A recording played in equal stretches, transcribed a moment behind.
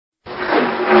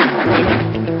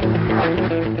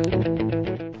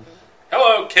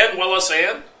Ken Willis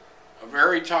and A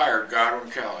very tired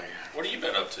Godwin Kelly. what have you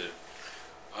been up to?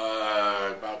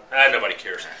 About Nobody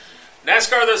cares.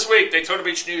 NASCAR This Week, Daytona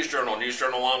Beach News Journal,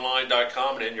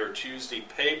 newsjournalonline.com, and in your Tuesday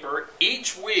paper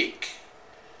each week,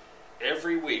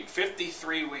 every week,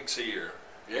 53 weeks a year.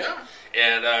 yeah.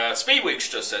 And Speedweeks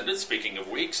just ended, speaking of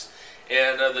weeks,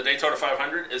 and the Daytona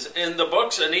 500 is in the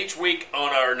books, and each week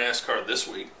on our NASCAR This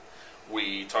Week,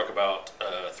 we talk about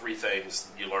 3 things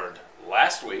you learned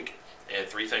last week and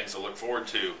 3 things to look forward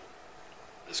to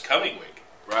this coming week.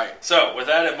 Right. So, with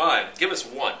that in mind, give us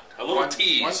a little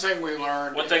tease. One thing we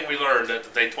learned. One thing we learned at the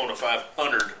Daytona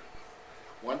 500.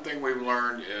 One thing we've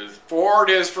learned is Ford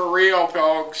is for real,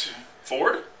 folks.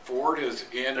 Ford? Ford is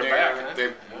in They're there. back,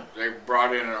 huh? They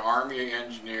brought in an army of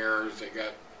engineers. They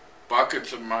got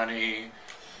buckets of money.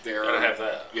 They're Gotta have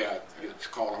that. Yeah, it's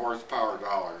called horsepower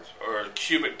dollars. Or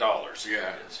cubic dollars. Yeah.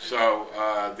 It is. So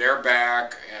they're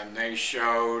back, and they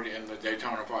showed in the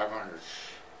Daytona 500.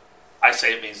 I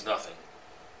say it means nothing.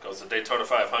 Because the Daytona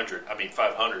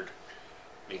 500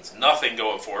 means nothing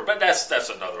going forward. But that's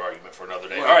another argument for another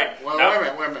day. Well, All right. Well, now,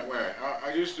 wait a minute.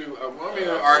 I just do. Let me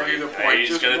argue the point. He's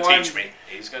Just going to one- teach me.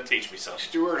 He's going to teach me something.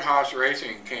 Stewart Haas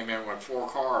Racing came in with 4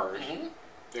 cars. Mm-hmm.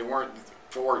 They weren't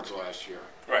Fords last year.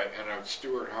 Right. And a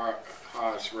Stewart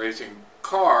Haas Racing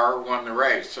car won the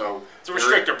race. So It's a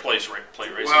restrictor plate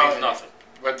race. Well, It means nothing.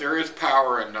 But there is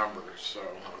power in numbers. So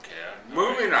Okay.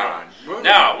 moving on.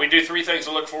 Now, we do 3 things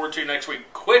to look forward to next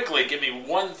week. Quickly, give me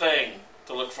one thing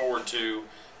to look forward to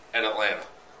at Atlanta.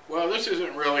 Well, this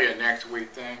isn't really a next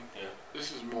week thing. Yeah.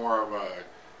 This is more of a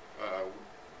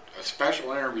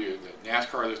special interview that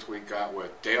NASCAR This Week got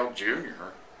with Dale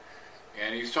Jr.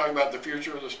 And he's talking about the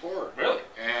future of the sport. Really?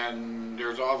 And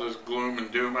there's all this gloom and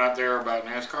doom out there about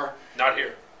NASCAR. Not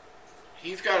here.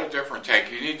 He's got a different take.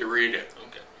 You need to read it.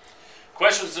 Okay.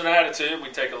 Questions and attitude. We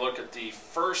take a look at the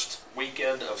first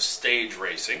weekend of stage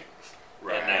racing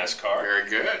at NASCAR. Very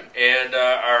good. And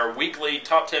our weekly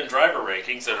top 10 driver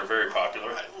rankings that are very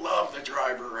popular. I love the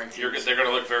driver rankings. They're going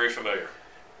to look very familiar.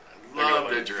 Love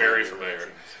the driver very familiar.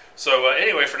 rankings. So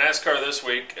anyway, for NASCAR This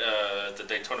Week, at the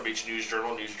Daytona Beach News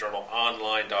Journal,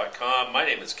 newsjournalonline.com, my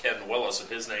name is Ken Willis, and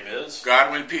his name is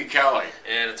Godwin P. Kelly.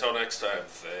 And until next time,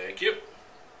 thank you.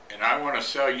 And I want to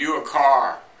sell you a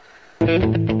car.